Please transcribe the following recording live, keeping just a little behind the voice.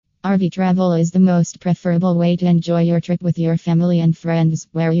RV travel is the most preferable way to enjoy your trip with your family and friends,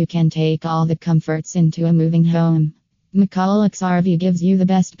 where you can take all the comforts into a moving home. McCulloch's RV gives you the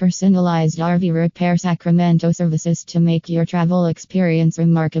best personalized RV repair Sacramento services to make your travel experience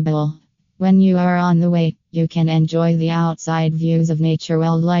remarkable. When you are on the way, you can enjoy the outside views of nature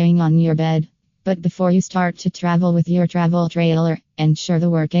while lying on your bed. But before you start to travel with your travel trailer, ensure the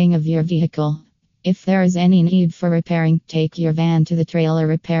working of your vehicle. If there is any need for repairing, take your van to the trailer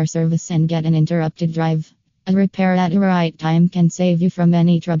repair service and get an interrupted drive. A repair at the right time can save you from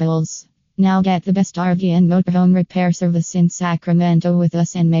any troubles. Now get the best RV and motorhome repair service in Sacramento with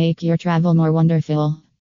us and make your travel more wonderful.